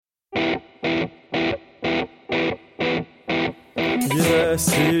Є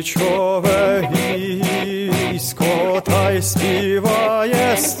січове військо, та й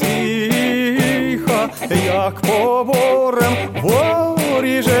співає стиха, як поборем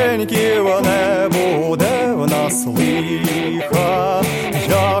воріженьків не буде в нас лиха,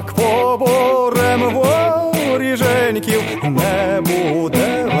 як поборем воріженьків не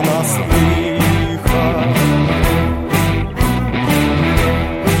буде в нас лиха.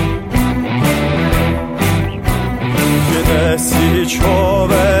 Іде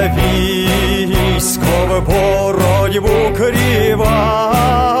січове військо в боротьбу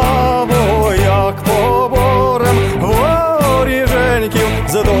криваву, як поборем воріженьків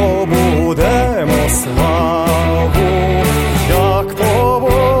здобудемо славу, як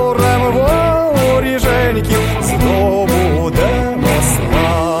поборем воріженьків здобудемо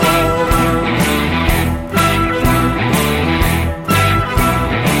славу.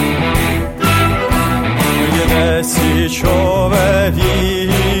 Іде січове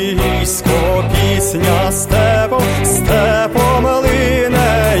військо, пісня степом, степом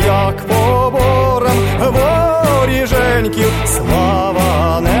лине, як поборем воріженьків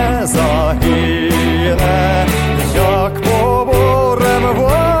слава не загине, як поборем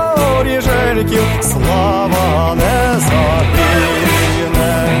воріженьків слава не загине.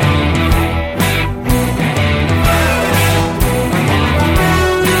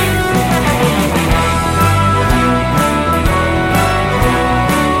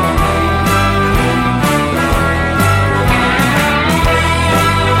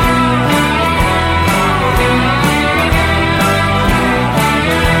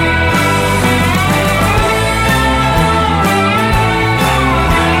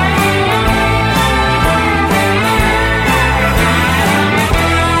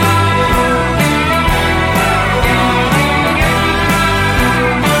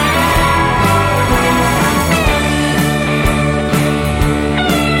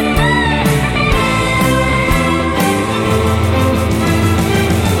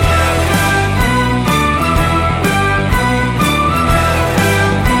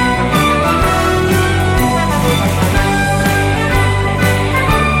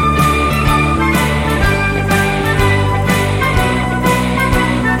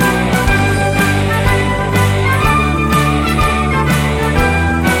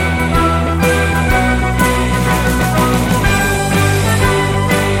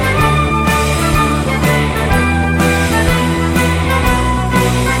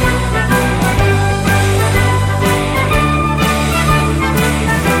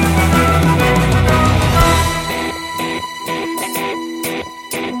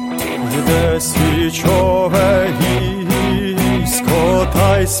 Свічове військо,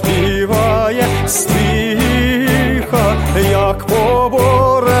 та й співає стиха, як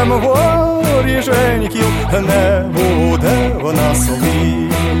поборем воріженьків не буде в нас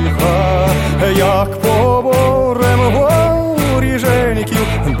лиха, як поборем воріженьків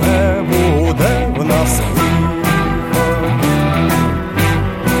не буде в нас лиха.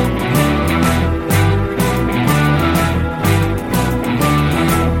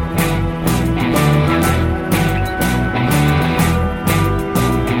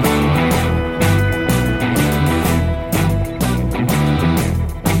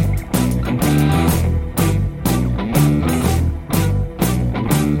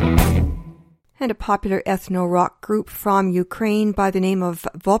 And a popular ethno-rock group from Ukraine by the name of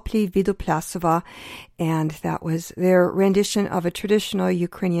Vopli Vidoplasova, and that was their rendition of a traditional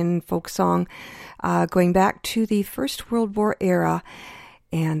Ukrainian folk song going back to the First World War era,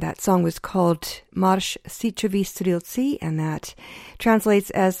 and that song was called Marsh Sichovy Streltsi, and that translates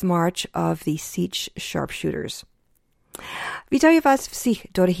as March of the Sich Sharpshooters. Вітаю вас всіх,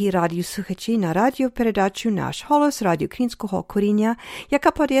 дорогі радіослухачі, на радіопередачу «Наш голос» Радіо Українського коріння,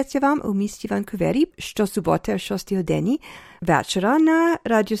 яка подається вам у місті Ванкувері щосуботи о 6 годині вечора на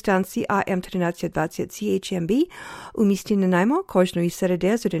радіостанції AM1320 CHMB у місті Нанаймо кожної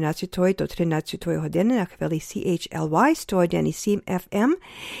середи з 11 до 13 години на хвилі CHLY 101,7 FM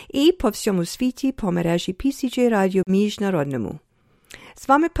і по всьому світі по мережі PCJ Радіо Міжнародному. З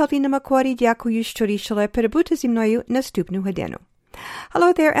вами Павліна Макорі, дякую, що рішили перебути зі мною наступну годину.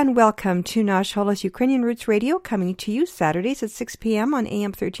 Hello there and welcome to Nash Holos Ukrainian Roots Radio, coming to you Saturdays at 6 p.m. on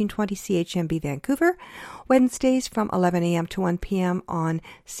AM 1320 CHMB Vancouver, Wednesdays from 11 a.m. to 1 p.m. on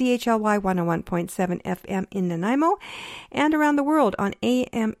CHLY 101.7 FM in Nanaimo, and around the world on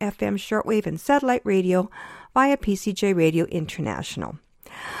AM, FM, shortwave, and satellite radio via PCJ Radio International.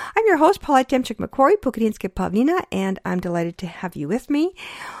 I'm your host, Paulette Demchik-McCrory, Pukrinske Pavlina, and I'm delighted to have you with me.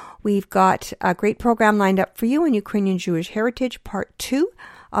 We've got a great program lined up for you on Ukrainian Jewish Heritage, Part 2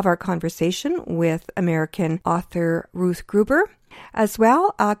 of our conversation with American author Ruth Gruber. As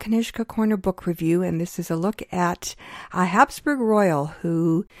well, a Knižka Corner book review, and this is a look at a Habsburg royal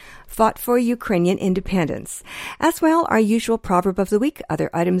who fought for Ukrainian independence. As well, our usual proverb of the week, other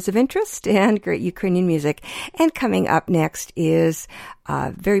items of interest, and great Ukrainian music. And coming up next is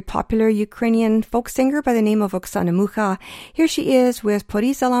a very popular Ukrainian folk singer by the name of Oksana Mucha. Here she is with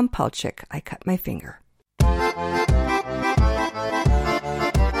Porізала пальчик, I Cut My Finger.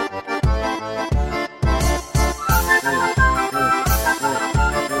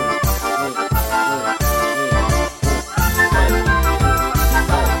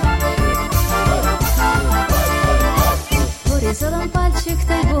 Порізала пальчик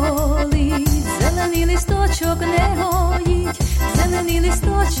та й болить, зелений листочок не гоїть, зелений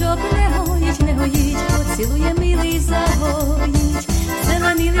листочок не гоїть, не гоїть, поцілує милий загоїть,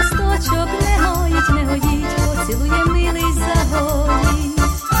 зелений листочок не гоїть, не гоїть, поцілує милий загоїть.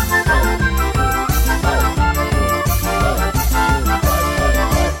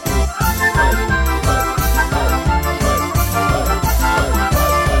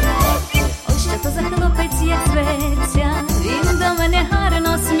 Ось що то за хлопець, як зветься, він до мене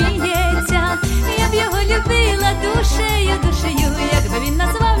гарно сміється, я б його любила душею, душею, якби він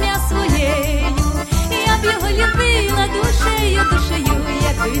назвав мене своєю, я б його любила душею, душею,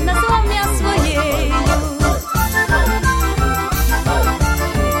 якби він назвав мене своєю.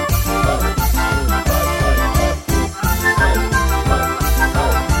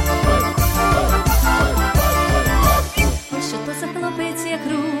 Що то за хлопець, як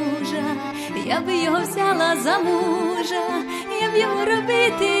ружа, я б його взяла за мужа, я б його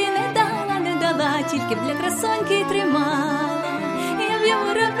робити не дала, тільки б для красоньки тримала. Я б його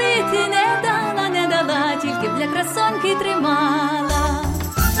робити не дала, тільки б для красоньки тримала.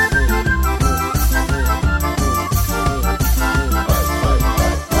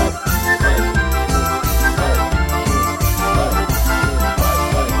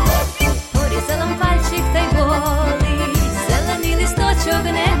 Порізала пальчик та й болить, зелений листочок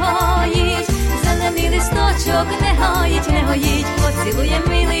не гоїть, зелений листочок не гоїть, не гоїть, поцілує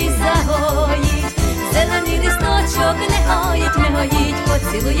милий загоїть, зелений листочок не гоїть, не гоїть,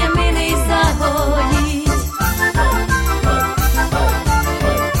 поцілує милий загоїть.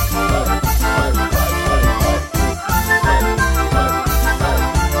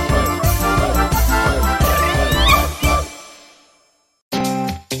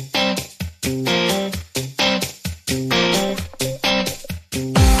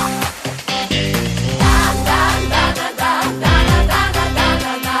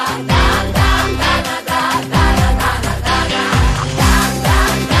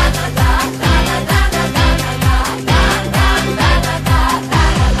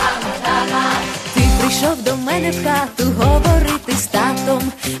 В хату говорити з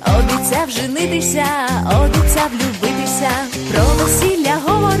татом, обіцяв женитися, обіцяв любитися. Про весілля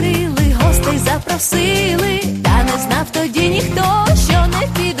говорили, гостей запросили, та не знав тоді ніхто, що не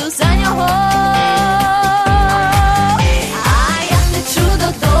піду за нього. А я втечу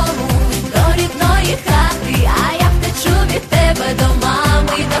додому, до рідної хати, а я втечу від тебе до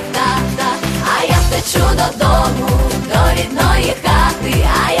мами й до тата, а я втечу додому, до рідної хати,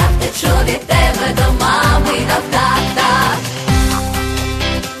 а я втечу від тебе до мами й до тата.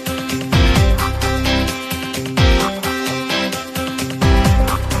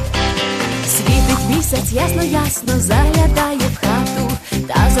 Світить місяць ясно-ясно, заглядає в хату,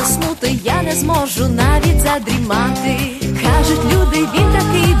 та заснути я не зможу, навіть задрімати. Кажуть люди, він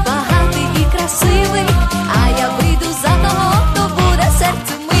такий багатий і красивий, а я вийду за того, хто буде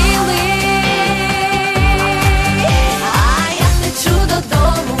серцю милий. А я втечу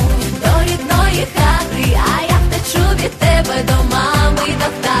додому, до рідної хати, а я втечу від тебе до мами й до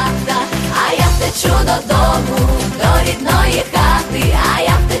тата, а я втечу додому, до рідної хати, а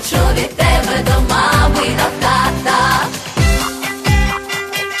я втечу від тебе до мами й до тата.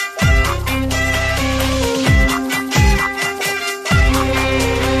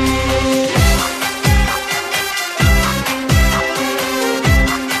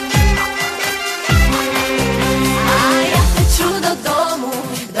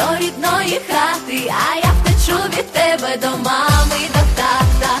 А я втечу від тебе до мами й до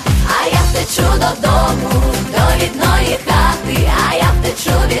тата, а я втечу додому, до рідної хати, а я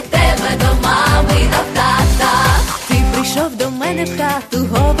втечу від тебе до мами й до тата. Ти прийшов до мене в хату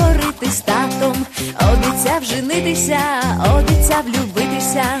говорити з татом, обіцяв женитися, обіцяв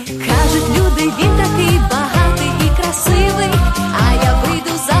любитися. Кажуть люди, він такий багатий і красивий, а я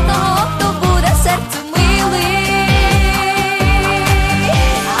вийду за того, хто буде серцю милий.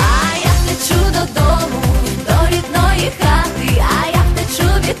 А я втечу додому, до рідної хати, а я втечу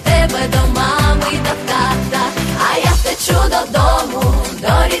від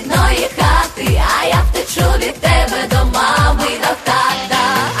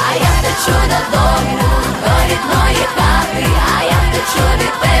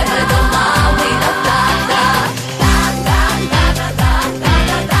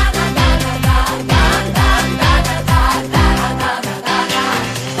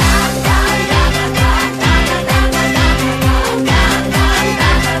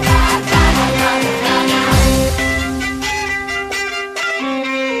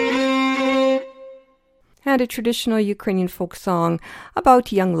and a traditional Ukrainian folk song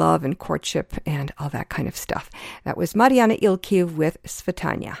about young love and courtship and all that kind of stuff. That was Mariana Ilkiv with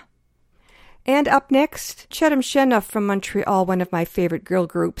Svetanya. And up next, Cheremshena from Montreal, one of my favorite girl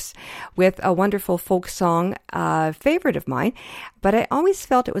groups, with a wonderful folk song, a favorite of mine, but I always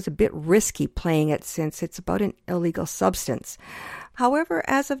felt it was a bit risky playing it since it's about an illegal substance. However,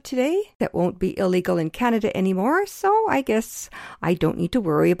 as of today, it won't be illegal in Canada anymore, so I guess I don't need to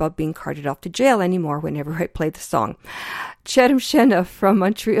worry about being carted off to jail anymore whenever I play the song. Cheremshena from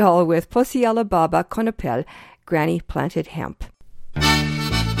Montreal with Posiala Baba Konopel, Granny Planted Hemp.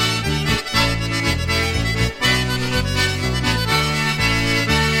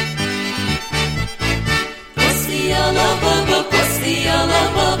 Posiala baba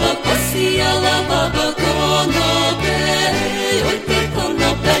konopel, oj te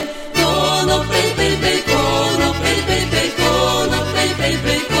konopel, konopel, pel, pel, konopel, pel, pel, konopel, pel,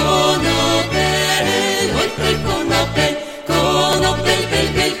 pel, konopel, oj te konopel, konopel, pel,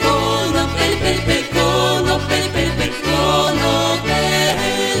 pel, konopel, pel, pel, konopel, pel, pel, konopel,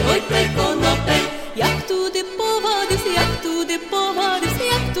 oj te konopel. Jak tudy povadis, jak tudy povadis,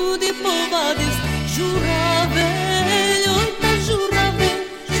 jak tudy povadis, žuravel, oj ta žuravel,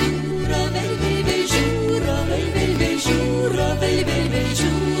 žuravel, velvel, žuravel, velvel, žuravel,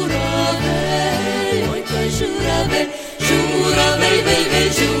 velvel, žuravel, oj ta žuravel, žuravel, velvel,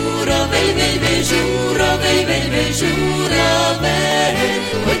 žuravel, velvel, žuravel, velvel, žuravel,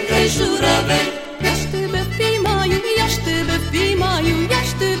 oj ta žuravel. Ja ж тебе впіймаю, я ж тебе впіймаю, я ж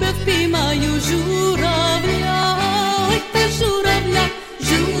тебе впіймаю, журавля, ой та журавля.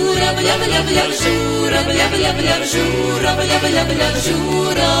 Журавля, бля, бля, журавля, бля, бля, журавля, бля, бля,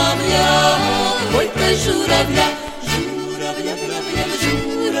 журавля, ой та журавля. Журавля, бля, бля,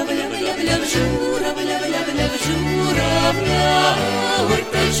 журавля, бля, бля, журавля, бля, бля, журавля, ой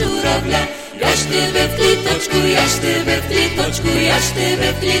та журавля. Я ж тебе в кліточку, я ж тебе в кліточку, я ж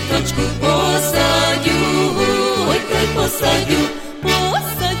тебе в кліточку посадю, ой та посадю,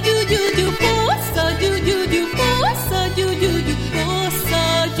 посадю, дю-дю, посадю, дю-дю, посадю, дю-дю,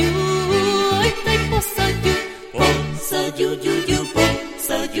 посадю, ой та посадю, посадю, дю-дю,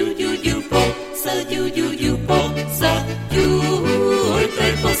 посадю, дю-дю, посадю, дю-дю, посадю, ой та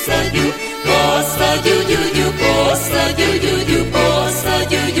посадю, посадю, дю-дю, посадю, дю-дю,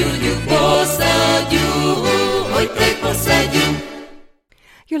 посадю, дю-дю, посадю, ой та посадю.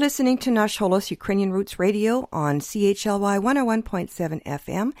 You're listening to Nash Holos Ukrainian Roots Radio on CHLY 101.7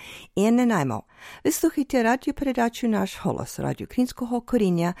 FM in Nanaimo. Ви слухаєте радіопередачу Наш Голос, радіо українського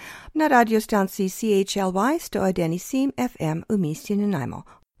коріння на радіостанції CHLY 101.7 FM у місті Нанаймо.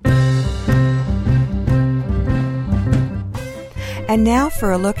 And now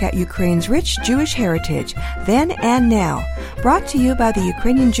for a look at Ukraine's rich Jewish heritage, then and now, brought to you by the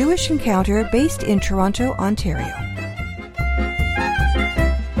Ukrainian Jewish Encounter based in Toronto, Ontario.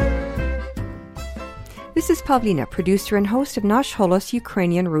 This is Pavlina, producer and host of Nash Holos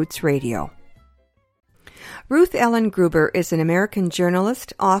Ukrainian Roots Radio. Ruth Ellen Gruber is an American journalist,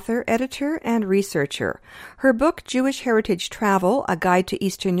 author, editor, and researcher. Her book, Jewish Heritage Travel, A Guide to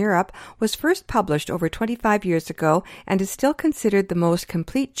Eastern Europe, was first published over 25 years ago and is still considered the most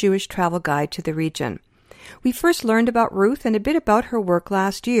complete Jewish travel guide to the region. We first learned about Ruth and a bit about her work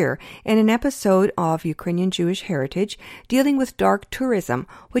last year in an episode of Ukrainian Jewish Heritage dealing with dark tourism,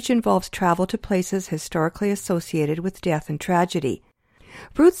 which involves travel to places historically associated with death and tragedy.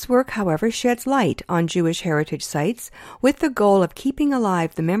 Ruth's work, however, sheds light on Jewish heritage sites with the goal of keeping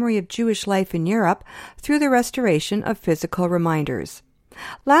alive the memory of Jewish life in Europe through the restoration of physical reminders.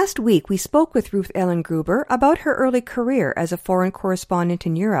 Last week, we spoke with Ruth Ellen Gruber about her early career as a foreign correspondent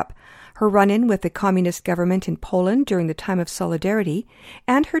in Europe, her run-in with the communist government in Poland during the time of Solidarity,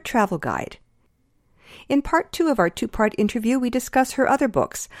 and her travel guide. In part 2 of our 2-part interview, we discuss her other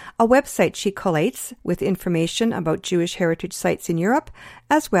books, a website she collates with information about Jewish heritage sites in Europe,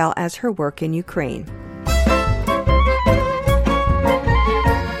 as well as her work in Ukraine.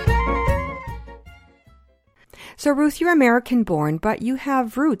 So, Ruth, you're American-born, but you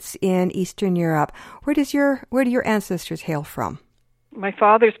have roots in Eastern Europe. Where do your ancestors hail from? My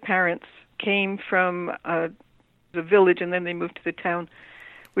father's parents came from the village, and then they moved to the town,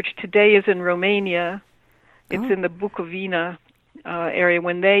 which today is in Romania. It's in the Bukovina area.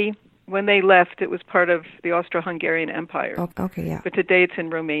 When they left, it was part of the Austro-Hungarian Empire. Oh, okay, yeah. But today it's in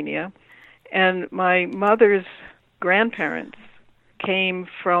Romania. And my mother's grandparents came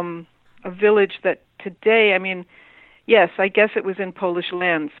from a village that today, I mean, yes, I guess it was in Polish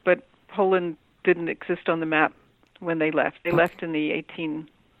lands, but Poland didn't exist on the map when they left. They left in the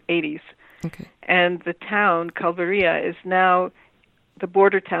 1880s. Okay. And the town, Kalvaria, is now the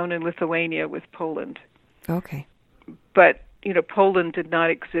border town in Lithuania with Poland. Okay. But, Poland did not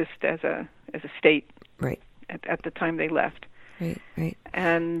exist as a state Right. at the time they left. Right.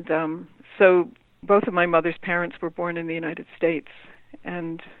 And so both of my mother's parents were born in the United States,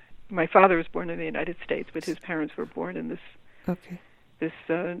 and my father was born in the United States, but his parents were born in this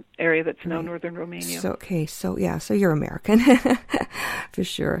area that's now northern Romania. So you're American for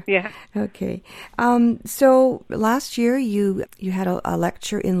sure. Yeah. Okay. So last year you had a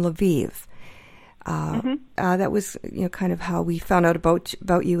lecture in Lviv. That was kind of how we found out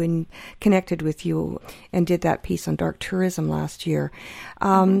about you and connected with you and did that piece on dark tourism last year.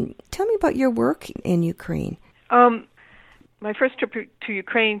 Tell me about your work in Ukraine. My first trip to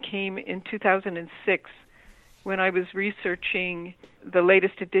Ukraine came in 2006 when I was researching the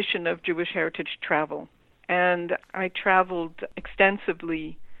latest edition of Jewish Heritage Travel. And I traveled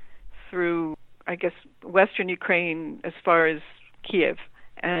extensively through, I guess, Western Ukraine as far as Kiev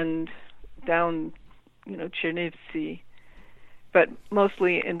and down, Chernivtsi, but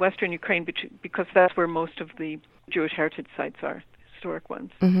mostly in Western Ukraine because that's where most of the Jewish heritage sites are, historic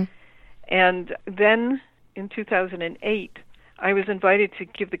ones. Mm-hmm. And then in 2008, I was invited to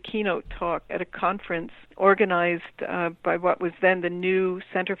give the keynote talk at a conference organized by what was then the new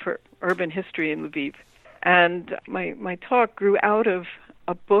Center for Urban History in Lviv. And my talk grew out of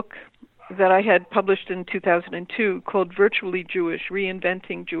a book that I had published in 2002 called Virtually Jewish,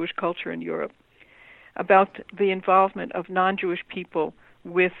 Reinventing Jewish Culture in Europe, about the involvement of non-Jewish people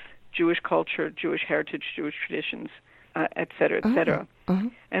with Jewish culture, Jewish heritage, Jewish traditions, et cetera, et cetera. Uh-huh.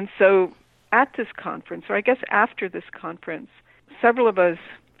 And so at this conference, or I guess after this conference, several of us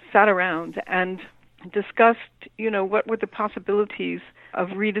sat around and discussed, what were the possibilities of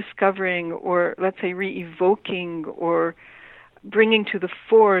rediscovering or, let's say, re-evoking or bringing to the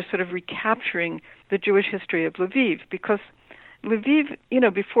fore, sort of recapturing the Jewish history of Lviv, because Lviv,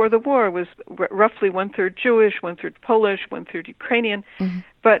 before the war was roughly 1/3 Jewish, 1/3 Polish, 1/3 Ukrainian,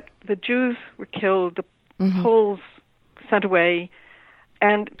 but the Jews were killed, the Poles sent away,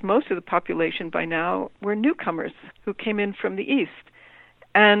 and most of the population by now were newcomers who came in from the east.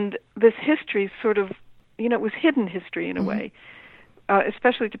 And this history sort of, it was hidden history in a way,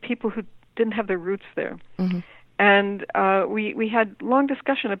 especially to people who didn't have their roots there. And we had long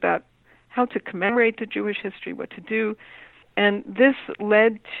discussion about how to commemorate the Jewish history, what to do. And this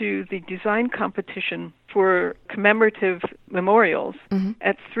led to the design competition for commemorative memorials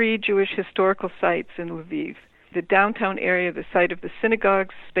at 3 Jewish historical sites in Lviv. The downtown area, the site of the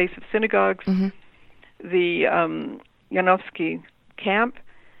synagogues, space of synagogues, the Yanovsky camp,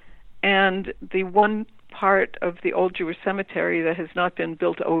 and the one part of the old Jewish cemetery that has not been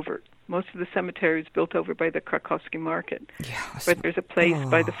built over. Most of the cemetery is built over by the Krakowski Market. Yes. But there's a place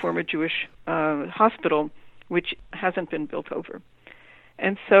by the former Jewish hospital which hasn't been built over.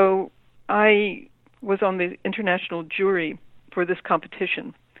 And so I was on the international jury for this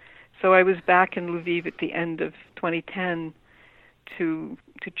competition. So I was back in Lviv at the end of 2010 to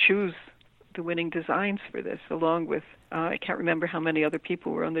choose the winning designs for this, along with, I can't remember how many other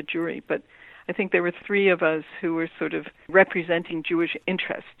people were on the jury, but I think there were 3 of us who were sort of representing Jewish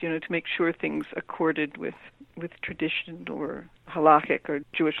interest, to make sure things accorded with tradition or halakhic or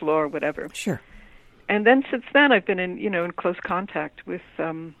Jewish law or whatever. Sure. And then since then, I've been in close contact with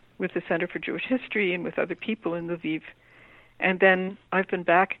the Center for Jewish History and with other people in Lviv. And then I've been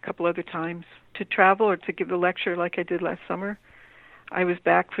back a couple other times to travel or to give the lecture like I did last summer. I was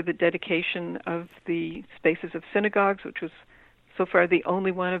back for the dedication of the spaces of synagogues, which was so far the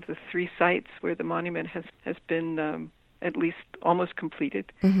only one of the 3 sites where the monument has been at least almost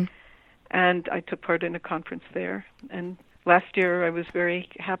completed. And I took part in a conference there. And last year I was very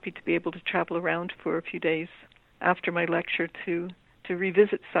happy to be able to travel around for a few days after my lecture to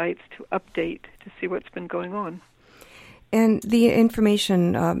revisit sites, to update, to see what's been going on. And the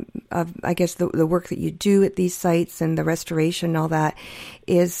information of, I guess, the work that you do at these sites and the restoration and all that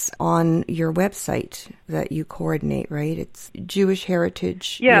is on your website that you coordinate, right? It's Jewish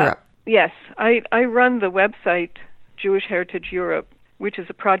Heritage Europe. Yes. I run the website Jewish Heritage Europe, which is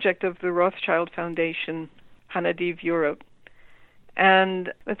a project of the Rothschild Foundation, Hanadiv Europe.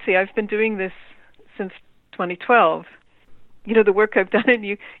 And let's see, I've been doing this since 2012. The work I've done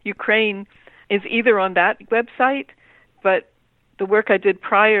in Ukraine is either on that website, but the work I did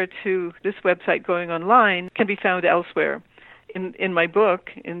prior to this website going online can be found elsewhere. In my book,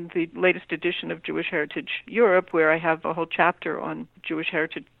 in the latest edition of Jewish Heritage Europe, where I have a whole chapter on Jewish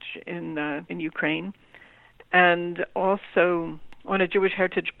heritage in Ukraine, and also on a Jewish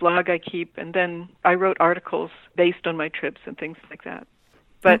heritage blog I keep, and then I wrote articles based on my trips and things like that.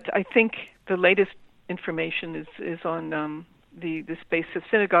 But I think the latest information is on the space of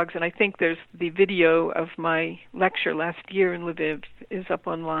synagogues, and I think there's the video of my lecture last year in Lviv is up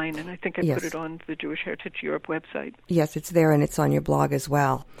online, and I think I put it on the Jewish Heritage Europe website. Yes, it's there, and it's on your blog as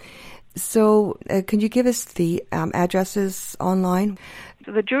well. So can you give us the addresses online?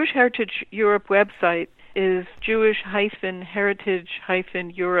 So the Jewish Heritage Europe website is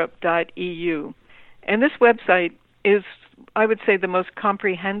jewish-heritage-europe.eu. And this website is, I would say, the most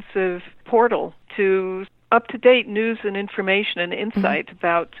comprehensive portal to up-to-date news and information and insight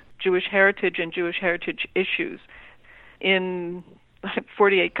about Jewish heritage and Jewish heritage issues in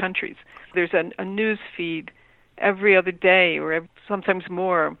 48 countries. There's a news feed every other day or sometimes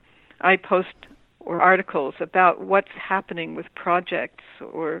more. I post articles about what's happening with projects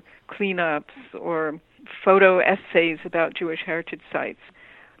or cleanups or photo essays about Jewish heritage sites.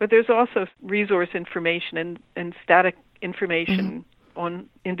 But there's also resource information and static information on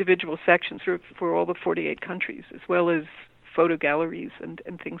individual sections for all the 48 countries, as well as photo galleries and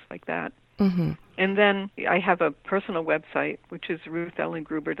things like that. And then I have a personal website, which is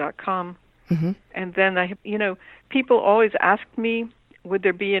ruthelengruber.com. And then I have, people always ask me, would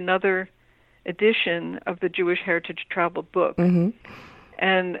there be another edition of the Jewish Heritage Travel book?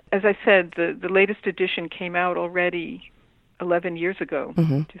 And as I said, the latest edition came out already 11 years ago,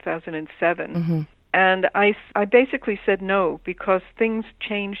 2007. And I basically said no, because things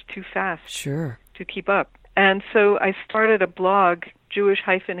change too fast to keep up. And so I started a blog,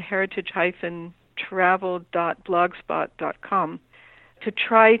 jewish-heritage-travel.blogspot.com, to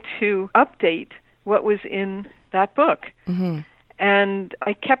try to update what was in that book. And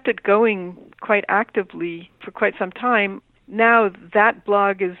I kept it going quite actively for quite some time. Now that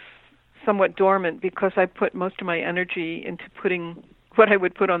blog is somewhat dormant because I put most of my energy into putting what I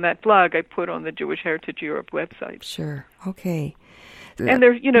would put on that blog, I put on the Jewish Heritage Europe website. Sure. Okay. And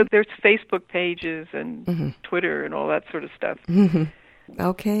there's Facebook pages and Twitter and all that sort of stuff.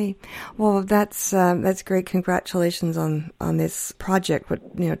 Okay. Well, that's great. Congratulations on this project.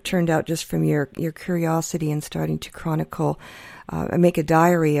 What turned out just from your curiosity and starting to chronicle, make a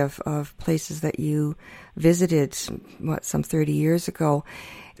diary of places that you visited some 30 years ago.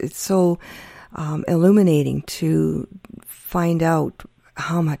 It's so illuminating to find out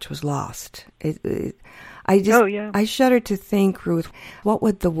how much was lost. I shudder to think, Ruth, what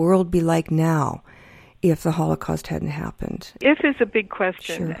would the world be like now if the Holocaust hadn't happened? If is a big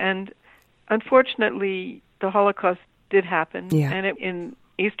question, and unfortunately, the Holocaust did happen, and in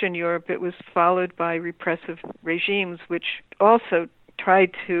Eastern Europe, it was followed by repressive regimes, which also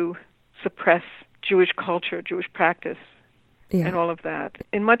tried to suppress Jewish culture, Jewish practice, and all of that.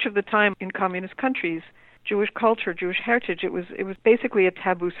 In much of the time in communist countries, Jewish culture, Jewish heritage, it was basically a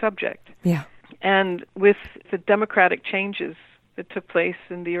taboo subject. And with the democratic changes that took place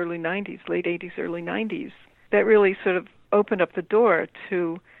in the early 90s, late 80s, early 90s, that really sort of opened up the door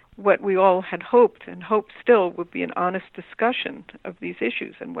to what we all had hoped and hope still would be an honest discussion of these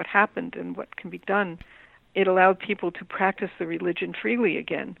issues and what happened and what can be done. It allowed people to practice the religion freely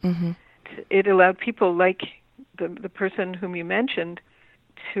again. It allowed people like the person whom you mentioned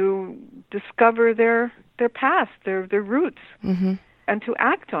to discover their past, their roots, and to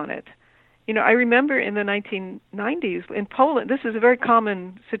act on it. I remember in the 1990s in Poland, this is a very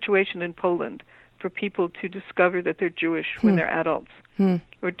common situation in Poland for people to discover that they're Jewish when they're adults, or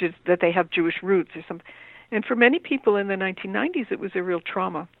that they have Jewish roots or something. And for many people in the 1990s, it was a real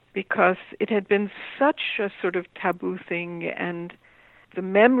trauma because it had been such a sort of taboo thing, and the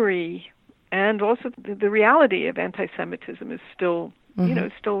memory and also the reality of anti-Semitism is still,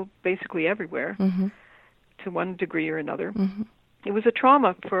 still basically everywhere to one degree or another. It was a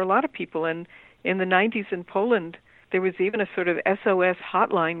trauma for a lot of people, and in the 90s in Poland, there was even a sort of SOS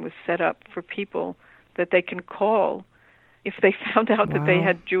hotline was set up for people that they can call if they found out that they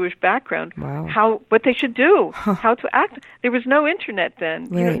had Jewish background, what they should do, how to act. There was no internet then.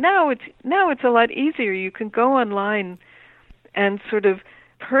 Now it's a lot easier. You can go online and sort of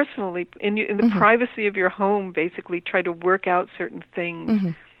personally, in the privacy of your home, basically try to work out certain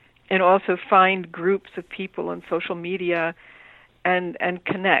things, and also find groups of people on social media and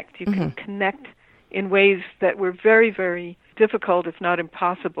connect. You can connect in ways that were very, very difficult, if not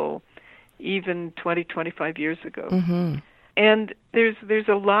impossible, even 20, 25 years ago. And there's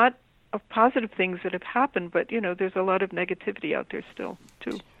a lot of positive things that have happened, but, there's a lot of negativity out there still,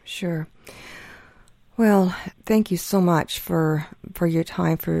 too. Sure. Well, thank you so much for your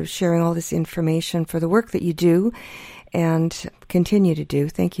time, for sharing all this information, for the work that you do and continue to do.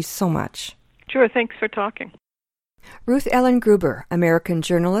 Thank you so much. Sure, thanks for talking. Ruth Ellen Gruber, American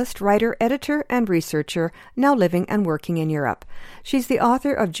journalist, writer, editor, and researcher, now living and working in Europe. She's the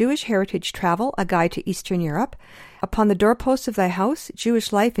author of Jewish Heritage Travel, A Guide to Eastern Europe, Upon the Doorposts of Thy House,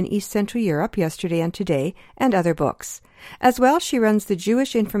 Jewish Life in East Central Europe, Yesterday and Today, and other books. As well, she runs the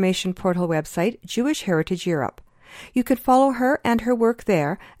Jewish information portal website, Jewish Heritage Europe. You can follow her and her work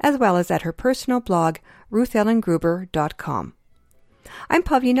there, as well as at her personal blog, ruthellengruber.com. I'm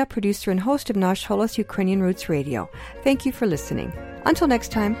Pavlina, producer and host of Nash Holos Ukrainian Roots Radio. Thank you for listening. Until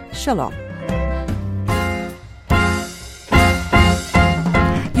next time, Shalom.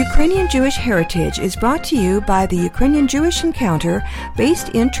 Ukrainian Jewish Heritage is brought to you by the Ukrainian Jewish Encounter based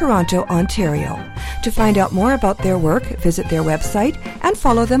in Toronto, Ontario. To find out more about their work, visit their website and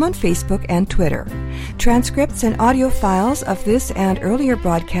follow them on Facebook and Twitter. Transcripts and audio files of this and earlier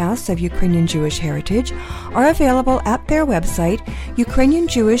broadcasts of Ukrainian Jewish Heritage are available at their website,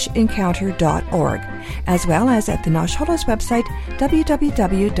 ukrainianjewishencounter.org, as well as at the Nash Holos website,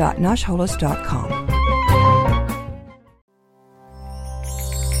 www.nashholos.com.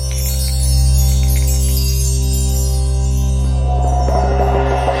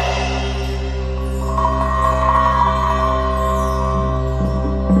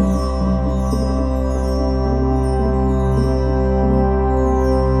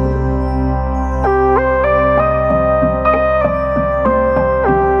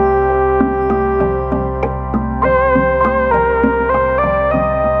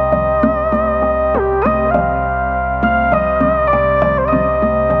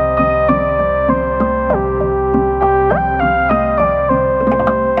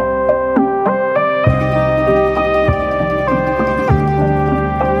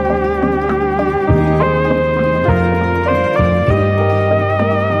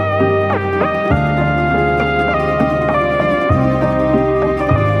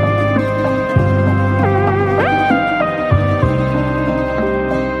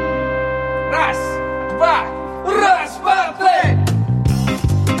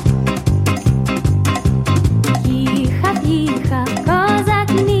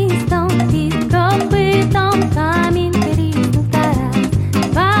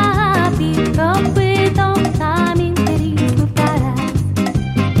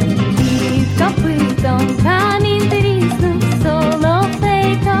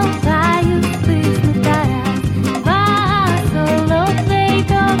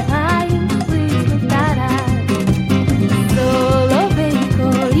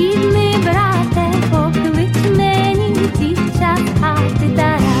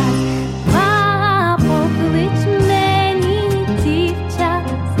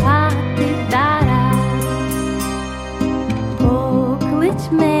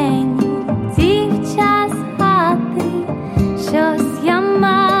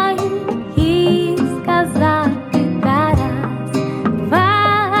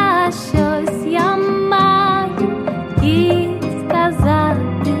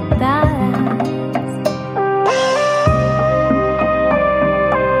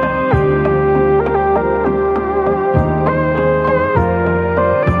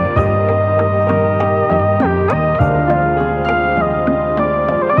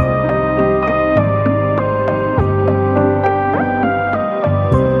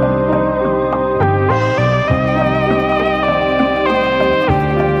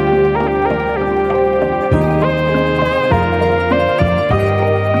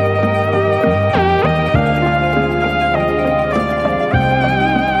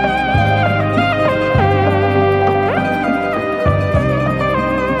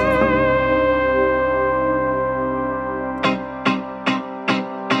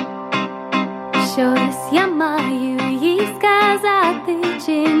 Щось я маю їй сказати,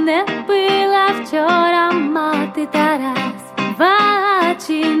 чи не пила вчора мати Тарас?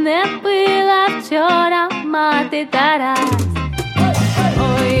 Чи не пила вчора мати Тарас?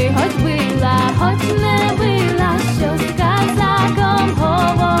 Ой, хоч била, хоч не била, що з казаком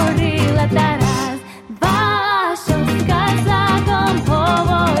говорила Тарас. Що з казаком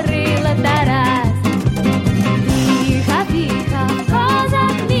говорила Тарас. Віха, віха,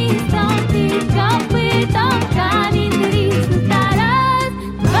 козак містом, під копитом камінь тріснув Тарас.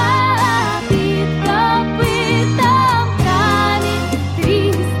 Під копитом камінь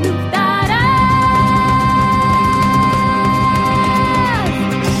тріснув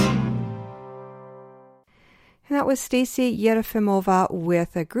And that was Stacy Yerofimova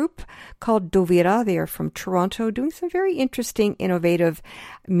with a group called Dovira. They are from Toronto, doing some very interesting, innovative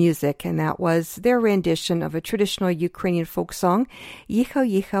music. And that was their rendition of a traditional Ukrainian folk song, Yichał,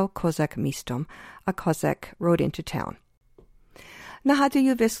 Yichał Kozak Mistom, a Cossack rode into town.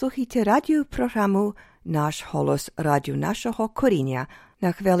 Нагадую, ви слухаєте радіопрограму Наш голос радіо нашого коріння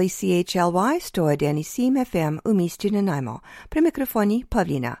на хвилі CHLY 101.7 FM у місті Нанаймо. При мікрофоні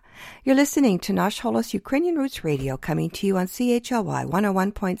Pavlina. You're listening to Nash Holos Ukrainian Roots Radio coming to you on CHLY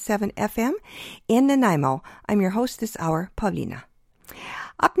 101.7 FM in Nanaimo. I'm your host this hour, Pavlina.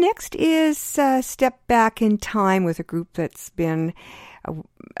 Up next is a step back in time with a group that's been,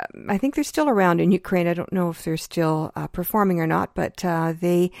 I think they're still around in Ukraine. I don't know if they're still performing or not, but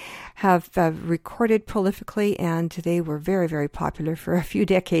they have recorded prolifically and they were very, very popular for a few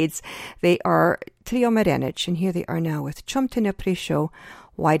decades. They are Trio Marenic, and here they are now with Chom Ty ne Prийшов,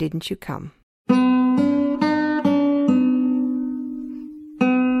 Why Didn't You Come?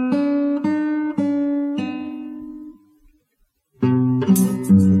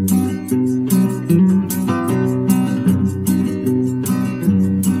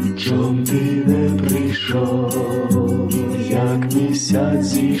 Як місяць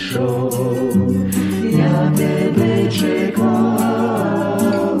зійшов, я тебе чекала,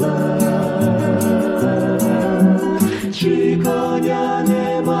 чи коня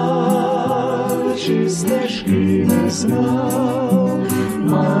нема, чи стежки не знав,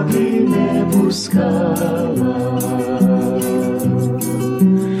 мати не пускала,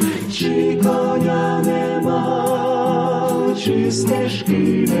 чи коня нема, чи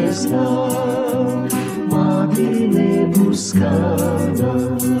стежки не знав, мати не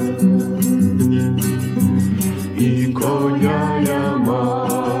пускала. І коня я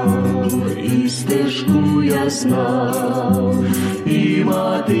мав, і стежку я знав, і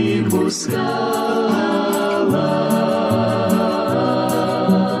мати пускала.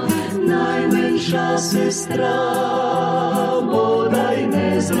 Найменша сестра бодай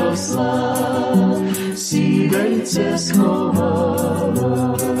не зросла, сідельце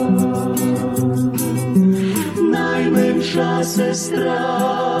сховала. Найменша сестра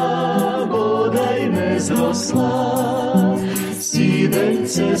бодай не зросла,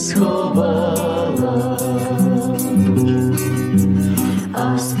 сідельце сховала.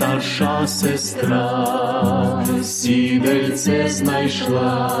 А старша сестра сідельце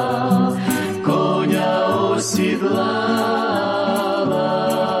знайшла, коня осідлала.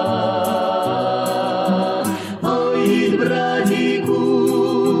 Ой, братіку,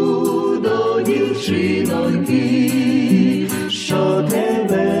 до дівчиноньки, що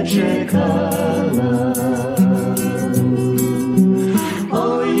тебе чекала.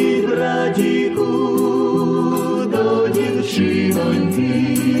 Ой, братіку, до дівчиноньки,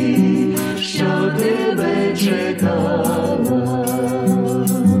 що тебе чекала.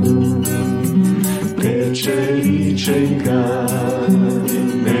 Тече річенька,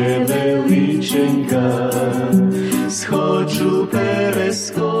 невеличенька, сходжу,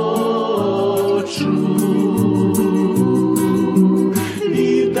 перескочу.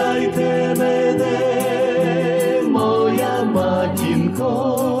 Віддайте мене, моя матінко,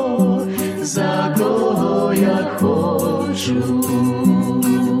 за кого я хочу.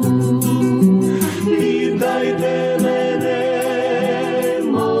 Віддайте мене,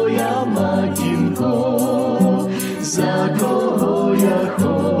 моя матінко, за кого я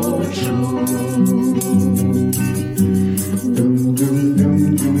хочу.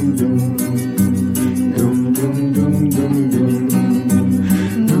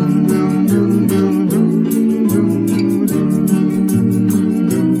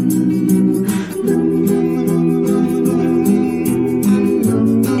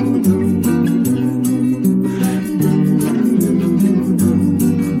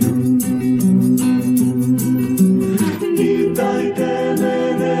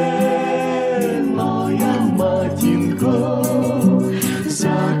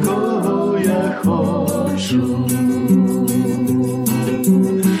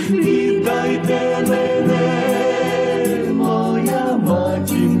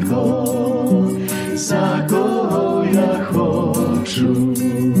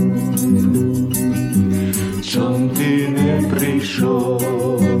 Чом ти не прийшов,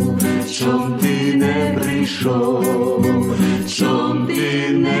 чом ти не прийшов, чом ти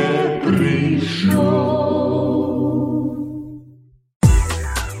не прийшов.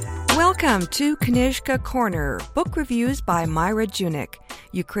 Welcome to Knyzhka Corner, book reviews by Myra Junik,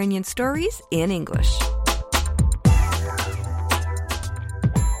 Ukrainian stories in English.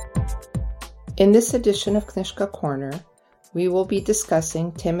 In this edition of Knyzhka Corner, we will be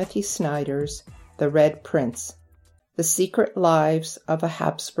discussing Timothy Snyder's The Red Prince, The Secret Lives of a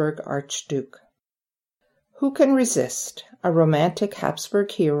Habsburg Archduke. Who can resist a romantic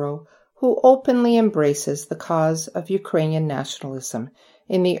Habsburg hero who openly embraces the cause of Ukrainian nationalism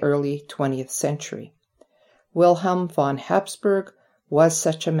in the early 20th century? Wilhelm von Habsburg was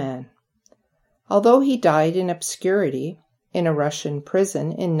such a man. Although he died in obscurity in a Russian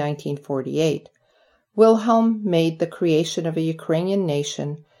prison in 1948, Wilhelm made the creation of a Ukrainian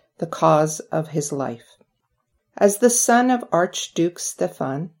nation the cause of his life. As the son of Archduke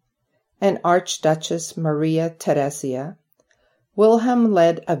Stefan and Archduchess Maria Theresia, Wilhelm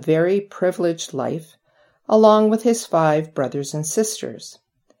led a very privileged life along with his 5 brothers and sisters.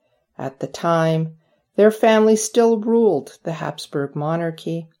 At the time, their family still ruled the Habsburg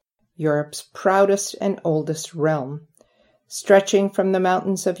monarchy, Europe's proudest and oldest realm, stretching from the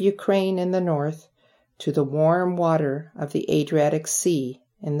mountains of Ukraine in the north to the warm water of the Adriatic Sea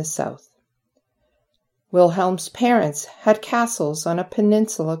in the south. Wilhelm's parents had castles on a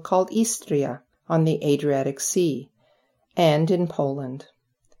peninsula called Istria on the Adriatic Sea and in Poland.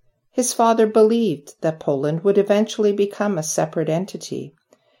 His father believed that Poland would eventually become a separate entity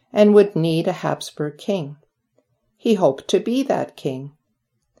and would need a Habsburg king. He hoped to be that king.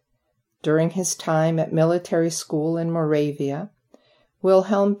 During his time at military school in Moravia,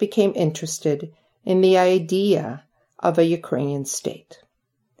 Wilhelm became interested in the idea of a Ukrainian state.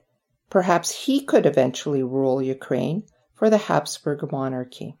 Perhaps he could eventually rule Ukraine for the Habsburg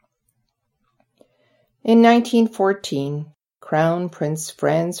monarchy. In 1914, Crown Prince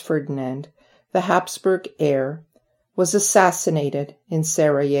Franz Ferdinand, the Habsburg heir, was assassinated in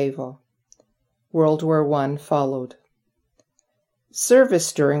Sarajevo. World War I followed.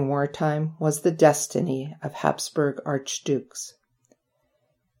 Service during wartime was the destiny of Habsburg archdukes.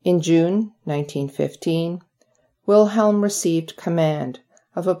 In June 1915, Wilhelm received command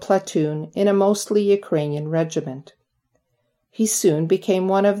of a platoon in a mostly Ukrainian regiment. He soon became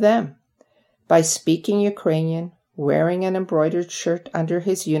one of them by speaking Ukrainian, wearing an embroidered shirt under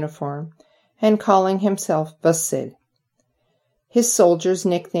his uniform, and calling himself Vasil. His soldiers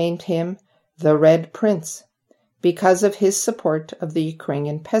nicknamed him the Red Prince because of his support of the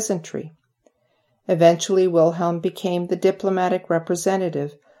Ukrainian peasantry. Eventually, Wilhelm became the diplomatic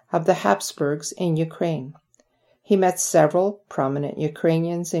representative of the Habsburgs in Ukraine. He met several prominent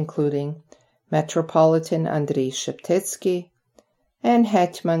Ukrainians, including Metropolitan Andriy Sheptytsky and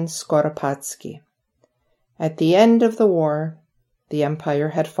Hetman Skoropadsky. At the end of the war, the empire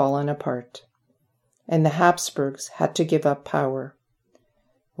had fallen apart, and the Habsburgs had to give up power.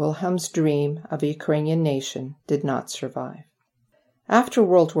 Wilhelm's dream of a Ukrainian nation did not survive. After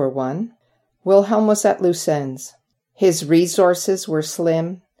World War I, Wilhelm was at loose ends. His resources were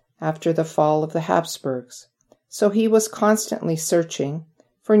slim after the fall of the Habsburgs, so he was constantly searching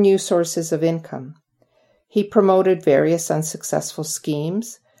for new sources of income. He promoted various unsuccessful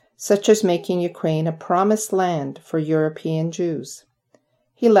schemes, such as making Ukraine a promised land for European Jews.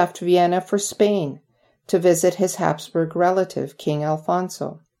 He left Vienna for Spain to visit his Habsburg relative, King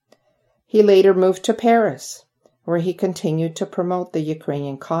Alfonso. He later moved to Paris, where he continued to promote the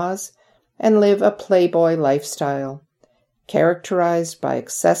Ukrainian cause and live a playboy lifestyle, characterized by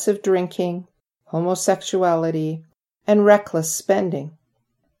excessive drinking, homosexuality, and reckless spending.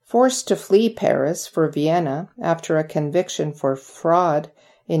 Forced to flee Paris for Vienna after a conviction for fraud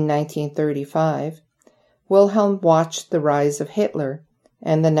in 1935, Wilhelm watched the rise of Hitler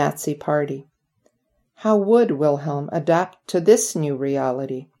and the Nazi Party. How would Wilhelm adapt to this new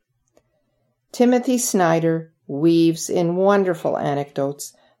reality? Timothy Snyder weaves in wonderful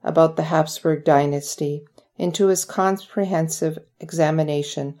anecdotes about the Habsburg dynasty into his comprehensive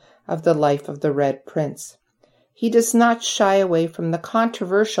examination of the life of the Red Prince. He does not shy away from the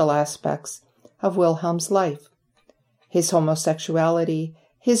controversial aspects of Wilhelm's life: his homosexuality,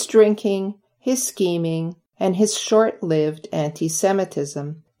 his drinking, his scheming, and his short-lived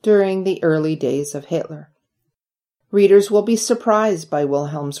anti-Semitism during the early days of Hitler. Readers will be surprised by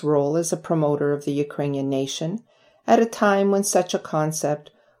Wilhelm's role as a promoter of the Ukrainian nation at a time when such a concept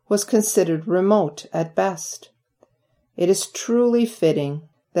was considered remote at best. It is truly fitting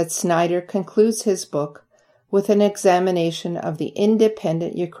that Snyder concludes his book with an examination of the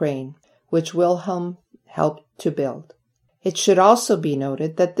independent Ukraine, which Wilhelm helped to build. It should also be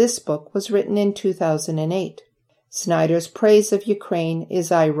noted that this book was written in 2008. Snyder's praise of Ukraine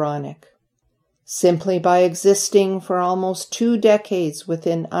is ironic. Simply by existing for almost 2 decades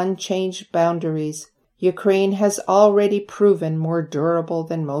within unchanged boundaries, Ukraine has already proven more durable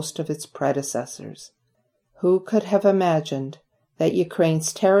than most of its predecessors. Who could have imagined that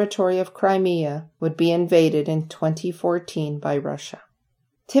Ukraine's territory of Crimea would be invaded in 2014 by Russia?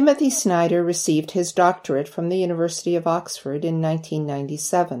 Timothy Snyder received his doctorate from the University of Oxford in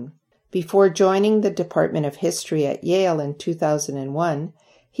 1997. Before joining the Department of History at Yale in 2001,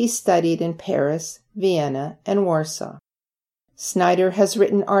 he studied in Paris, Vienna, and Warsaw. Snyder has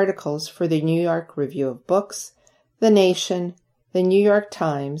written articles for the New York Review of Books, The Nation, the New York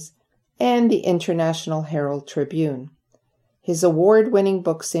Times, and the International Herald Tribune. His award-winning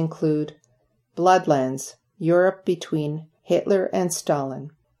books include Bloodlands, Europe Between Hitler and Stalin,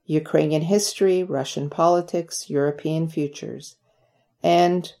 Ukrainian History, Russian Politics, European Futures,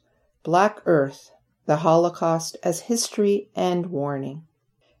 and Black Earth, The Holocaust as History and Warning.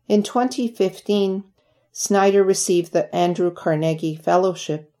 In 2015, Snyder received the Andrew Carnegie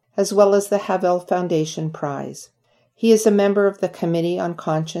Fellowship as well as the Havel Foundation Prize. He is a member of the Committee on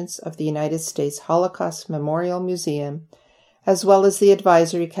Conscience of the United States Holocaust Memorial Museum, as well as the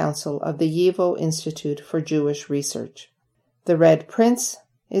Advisory Council of the YIVO Institute for Jewish Research. The Red Prince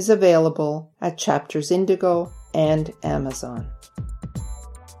is available at Chapters Indigo and Amazon.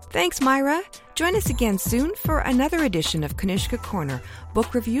 Thanks, Myra. Join us again soon for another edition of Knižka Corner, book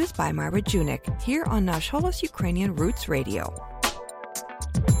reviews by Myra Junik, here on Nash Holos Ukrainian Roots Radio.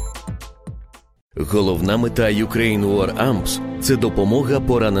 Головна мета Ukraine War Amps – це допомога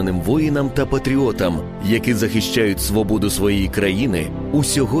пораненим воїнам та патріотам, які захищають свободу своєї країни у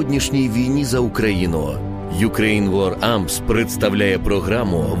сьогоднішній війні за Україну. Ukraine War Amps представляє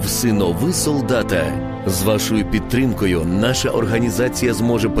програму «Всинови солдата». З вашою підтримкою наша організація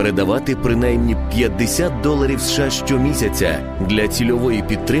зможе передавати принаймні $50 США щомісяця для цільової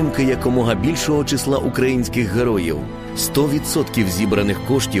підтримки якомога більшого числа українських героїв. 100% зібраних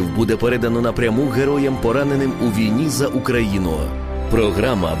коштів буде передано напряму героям, пораненим у війні за Україну.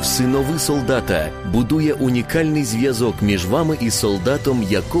 Програма «Всинови солдата» будує унікальний зв'язок між вами і солдатом,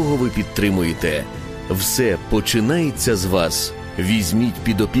 якого ви підтримуєте. Все починається з вас. Візьміть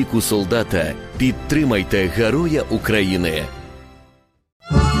під опіку солдата, підтримайте Героя України.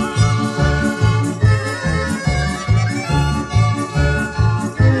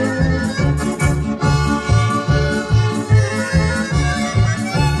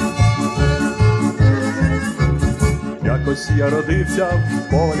 Якось я родився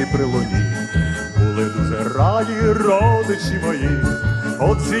в полі при луні, були дуже раді родичі мої.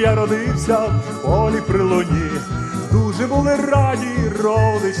 От я родився в полі при луні, дуже були раді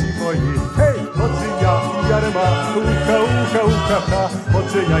родичі мої. Гей, оце я, Ярема, уха-уха-уха-ха,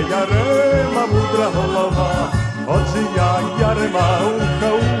 оце я, Ярема, мудра голова. Оце я, Ярема,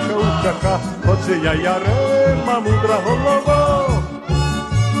 уха-уха-уха-ха, оце я, Ярема, мудра голова.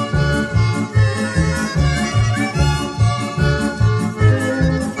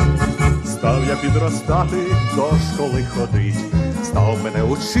 Став я підростати, до школи ходить, став мене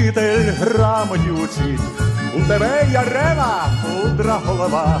учитель грамоті учить. У тебе, Ярема, мудра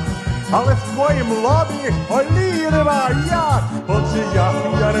голова, але в твоїм лобі олії нема. Як? Оце я,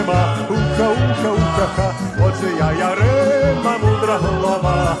 Ярема, уха-уха-уха-ха, оце я, Ярема, мудра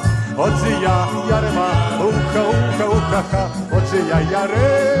голова. Оце я, Ярема, уха-уха-уха-ха, оце я,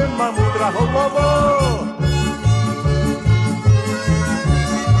 Ярема, мудра голова.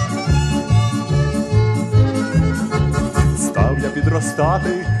 Став я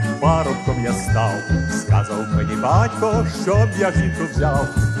підростати, парубком я став, сказав мені батько, щоб я жінку взяв.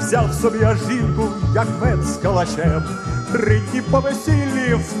 Взяв собі я жінку, як мед з калачем, 3 дні по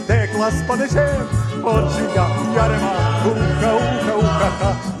весіллі втекла з падежем. Отже я, Ярема,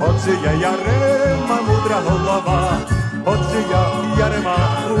 уха-уха-уха-ха, отже я, Ярема, мудра голова. Отже я, Ярема,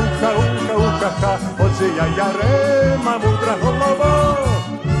 уха-уха-уха-ха, отже я, Ярема, мудра голова.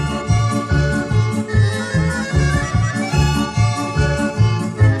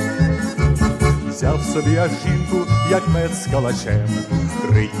 Взяв собі я жінку, як мед з калачем,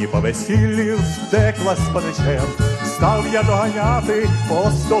 3 дні по весіллі втекла з паничем. Став я доганяти,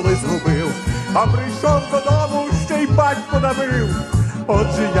 по столи згубив, а прийшов додому, ще й батько набив.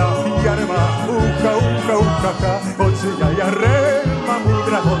 Отже я, Ярема, уха-уха-уха-ха, отже я, Ярема,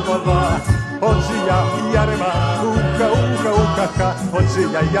 мудра голова. Отже я, Ярема, уха-уха-уха-ха, отже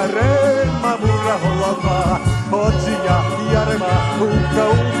я, Ярема, мудра голова. Отже я, Ярема,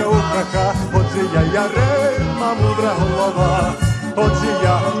 уха-уха-уха-ха, отже я, Ярема, мудра голова. Отже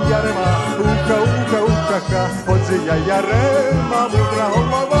я, Ярема, уха-уха-уха-ха, отже я, Ярема, мудра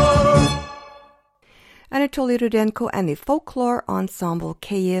голова. Anatoly Rudenko and the Folklore Ensemble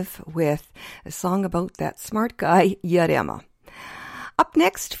Kyiv with a song about that smart guy, Yarema. Up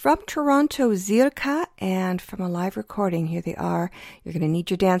next, from Toronto, Zirka, and from a live recording, here they are. You're going to need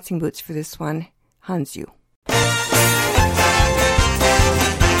your dancing boots for this one, Hanzu.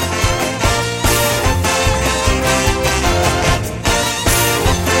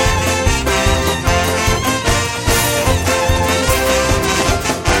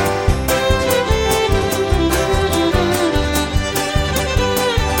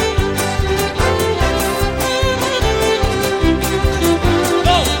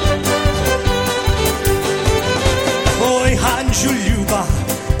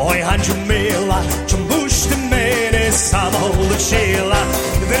 Ой, Ганджу мила, чому ж ти мене самого лишила?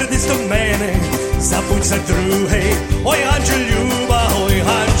 Вернись до мене, забудь за другий. Ой, Ганджу люба, ой,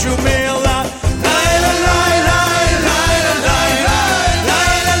 Ганджу мила.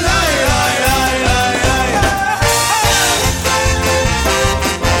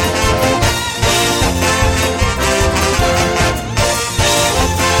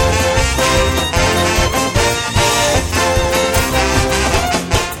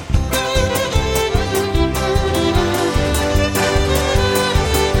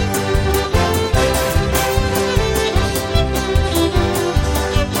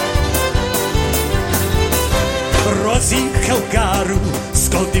 Роз'їхав гару,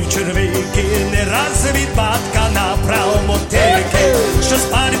 скотив червики, не раз від батька набрав мотики. Що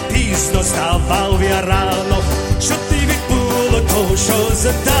спати пізно, ставав я рано, що ти відбуло то, що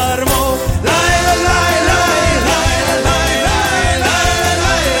задармо.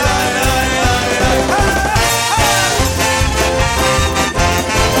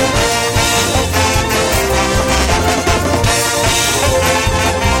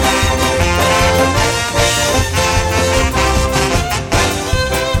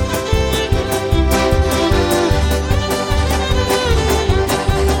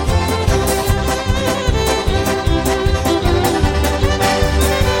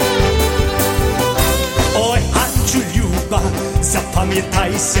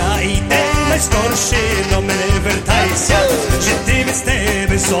 Запам'ятайся, іди найскорше до мене вертайся, жити без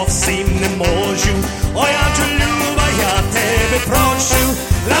тебе зовсім не можу. Ой, Анджу люба, я тебе прошу.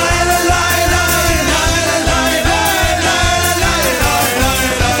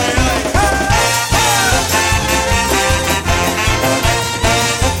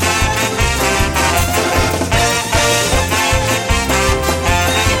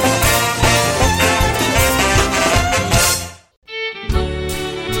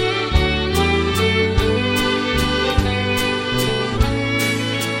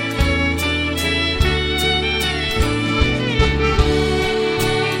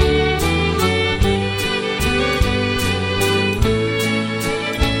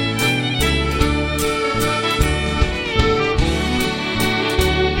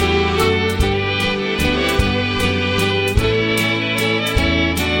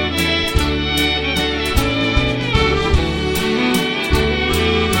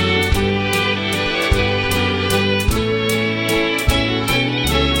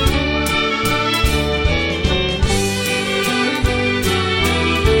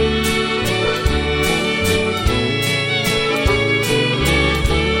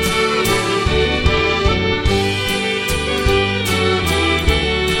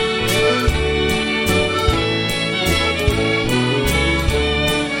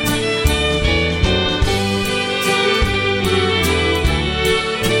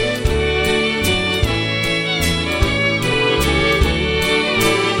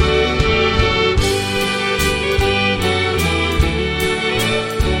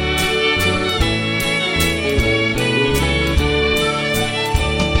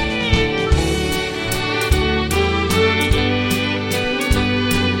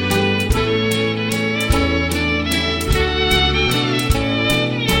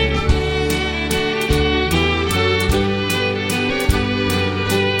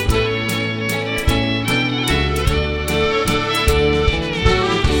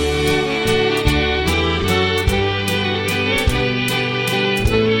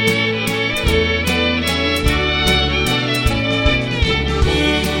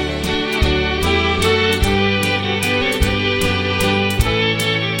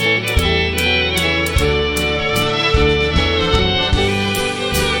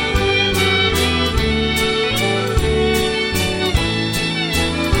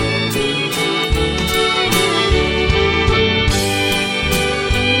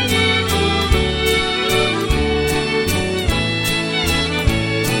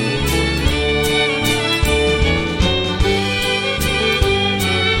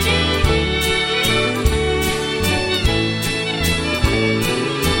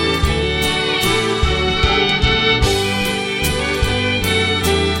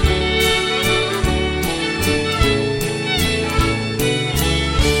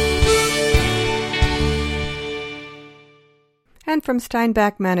 And from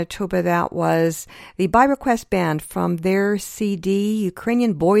Steinbach, Manitoba, that was the By Request Band from their CD,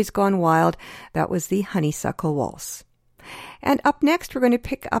 Ukrainian Boys Gone Wild. That was the Honeysuckle Waltz. And up next, we're going to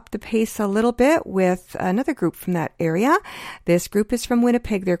pick up the pace a little bit with another group from that area. This group is from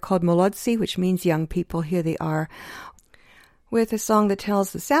Winnipeg. They're called Molodsi, which means young people. Here they are with a song that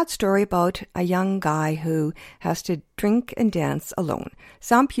tells the sad story about a young guy who has to drink and dance alone.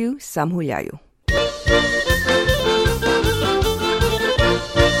 Сам п'ю, сам гуляю.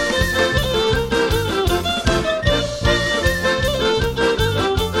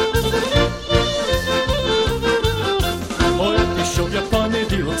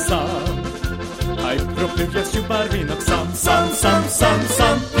 Пропив я сю барвінок сам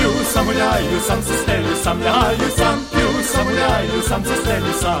п'ю, сам гуляю, сам се стелю, сам лягаю, сам п'ю, сам гуляю, сам се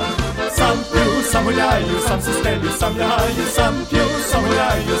стелю, сам п'ю, сам гуляю, сам се стелю, сам лягаю, сам п'ю, сам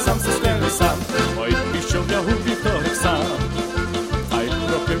гуляю, сам се стелю, сам. Ой, пішов я у вівторок сам, ай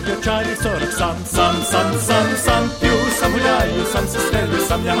пропив я чарі 40 сам п'ю, сам гуляю, сам се стелю,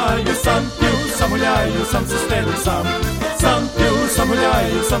 сам лягаю, сам п'ю, сам гуляю, сам се стелю, сам п'ю, сам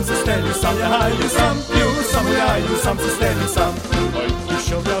гуляю, сам се стелю, сам лягаю, сам п'ю, сам гуляю, сам се стелю, сам. Ой,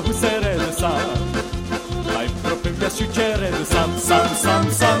 пішов я у середу сам, ай пропив я сю череду сам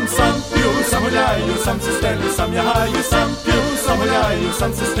п'ю, сам гуляю, сам се стелю, сам лягаю, сам п'ю, сам гуляю,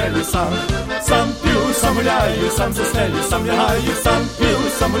 сам се стелю, сам п'ю, сам гуляю, сам се стелю, сам лягаю, сам п'ю,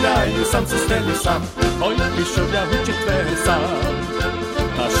 сам гуляю, сам се стелю, сам. Ой, пішов я у четвер сам,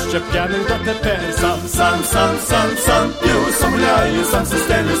 а ще п'яний дотепер сам п'ю, сам гуляю, сам се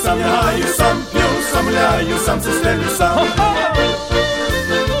стелю, сам лягаю, сам п'ю, сам гуляю, сам се стелю, сам.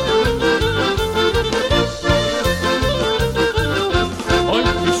 Ой,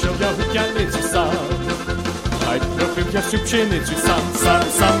 пішов я у п'яницю сам, ай пропив я всю пшеницю сам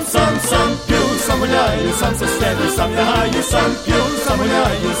п'ю, сам гуляю, сам се стелю, сам лягаю, сам п'ю, сам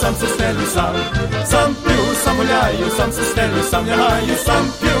гуляю, сам се стелю, сам п'ю, сам гуляю, сам се стелю, сам лягаю, сам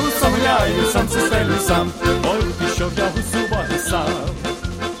п'ю, сам гуляю, сам се стелю, сам. Ой, пішов я гусувати сам,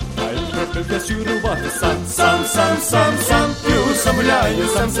 ай пропив я сю рубати сам п'ю, сам гуляю,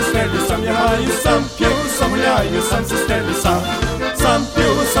 сам се стелю, сам лягаю, сам п'ю, сам гуляю, сам се стелю, сам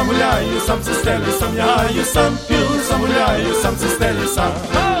п'ю, сам гуляю, сам се стелю, сам лягаю, сам п'ю, сам гуляю, сам се стелю, сам.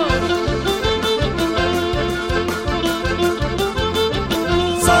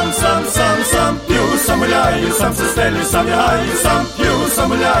 Сам п'ю, сам гуляю, сам се стелю, сам лягаю, сам п'ю, сам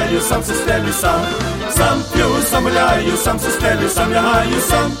гуляю, сам се стелю, сам п'ю, сам гуляю, сам се стелю, сам лягаю,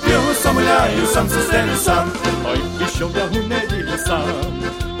 сам п'ю, сам гуляю, сам се стелю, сам. Ой, пішов я у неділю сам,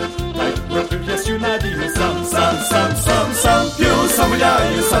 ай пропив я сю надію сам п'ю, сам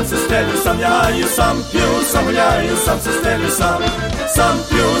гуляю, сам се стелю, сам лягаю, сам п'ю, сам гуляю, сам се стелю, сам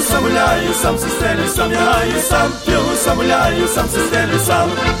п'ю, сам гуляю, сам се стелю, сам лягаю, сам п'ю, сам гуляю, сам се стелю,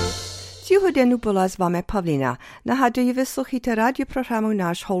 сам. Цю годину була з вами Павліна. Нагадую, ви слухаєте радіопрограму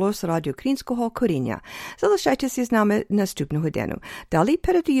 «Наш голос» Радіо Українського коріння. Залишайтеся з нами наступну годину. Далі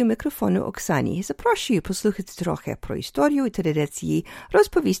передаю мікрофону Оксані. Запрошую послухати трохи про історію і традиції,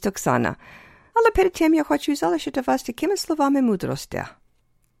 розповість Оксана. Але перед тим я хочу залишити вас такими словами мудрості.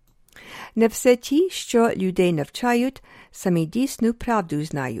 Не все ті, що людей навчають, самі дійсну правду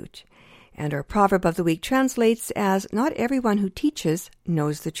знають. And our proverb of the week translates as, not everyone who teaches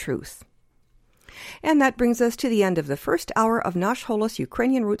knows the truth. And that brings us to the end of the first hour of Nash Holos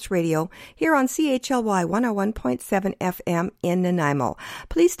Ukrainian Roots Radio here on CHLY 101.7 FM in Nanaimo.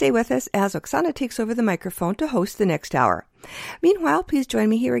 Please stay with us as Oksana takes over the microphone to host the next hour. Meanwhile, please join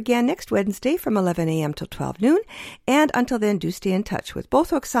me here again next Wednesday from 11 a.m. till 12 noon. And until then, do stay in touch with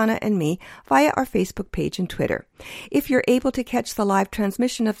both Oksana and me via our Facebook page and Twitter. If you're able to catch the live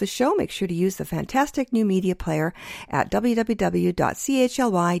transmission of the show, make sure to use the fantastic new media player at www.chly.ca.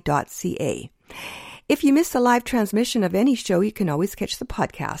 If you miss the live transmission of any show, you can always catch the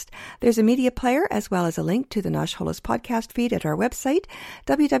podcast. There's a media player as well as a link to the Nash Holos podcast feed at our website,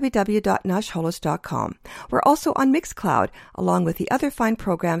 www.nashholos.com. We're also on Mixcloud, along with the other fine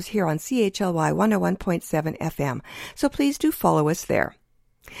programs here on CHLY 101.7 FM. So please do follow us there.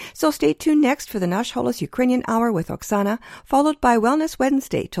 So stay tuned next for the Nash Holos Ukrainian Hour with Oksana, followed by Wellness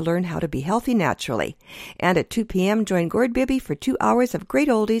Wednesday to learn how to be healthy naturally. And at 2 p.m., join Gord Bibby for 2 hours of great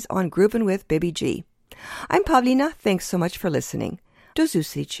oldies on Groovin' with Bibby G. I'm Pavlina. Thanks so much for listening. Do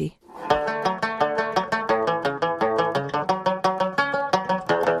zустрічі.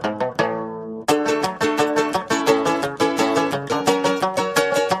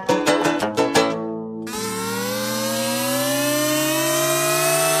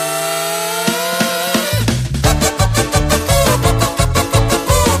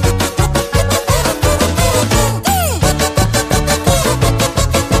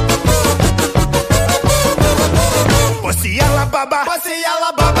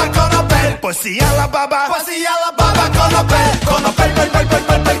 Посіяла баба конопель, конопель, пель, пель, пель,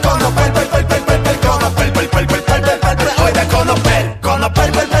 пель, пель, конопель, пель, пель, пель, пель, пель, конопель, пель, пель, пель, пель, пель, пель, пель, ой, да конопель,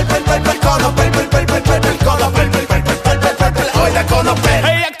 конопель, пель, пель, пель, пель, пель, конопель, пель, пель, пель, пель, пель, конопель, пель, пель, пель, пель, пель, пель, пель,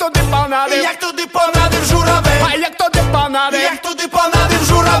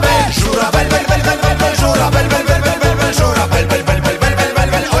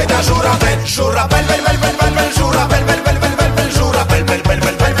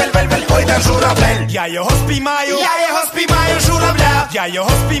 Я його спіймаю, журавля. Я його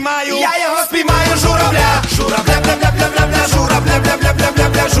спіймаю, журавля. Журавля, бля, бля, бля, бля, бля, журавля, бля, бля, бля, бля,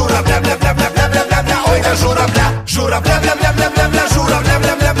 бля, журавля, бля, бля, бля, бля, бля, бля, бля, ой, да журавля. Журавля, бля, бля, бля, бля, бля, журавля,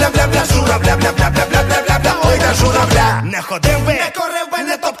 бля, бля, бля, бля, бля, журавля, бля, бля, бля, бля, бля, бля, бля, ой, да журавля. Не ходив би, не корив би,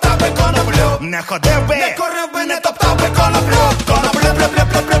 не топтав би коноплю. Не ходив би, не корив би, не топтав би коноплю. Коноплю, бля, бля,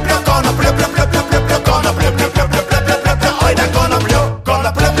 бля, бля, бля, коноплю, бля, бля, бля, бля, бля, коноплю, бля, бля, бля, бля, бля, бля, бля, ой, да коноплю.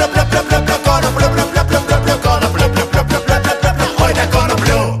 Коноплю, бля, бля, бля, бля, бля, коноплю, бля, бля, бля, бля, бля, коноплю, бля, бля, бля, бля, бля, бля, бля, ой, да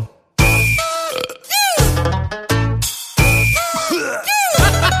коноплю.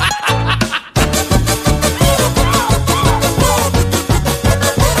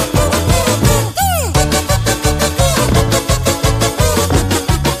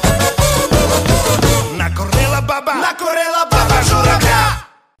 Накурила баба журавля.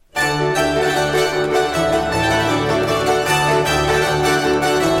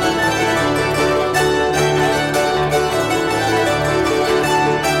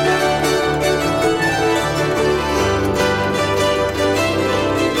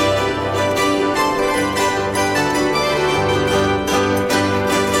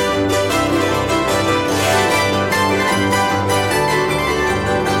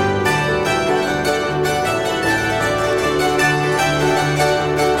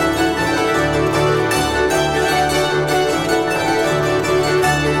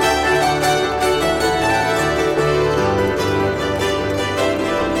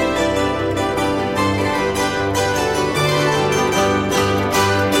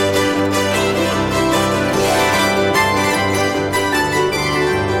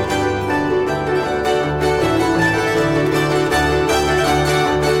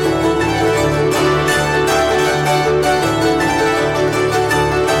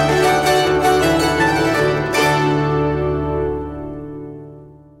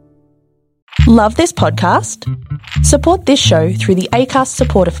 Love this podcast? Support this show through the Acast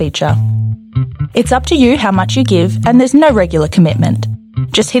supporter feature. It's up to you how much you give, and there's no regular commitment.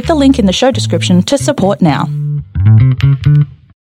 Just hit the link in the show description to support now.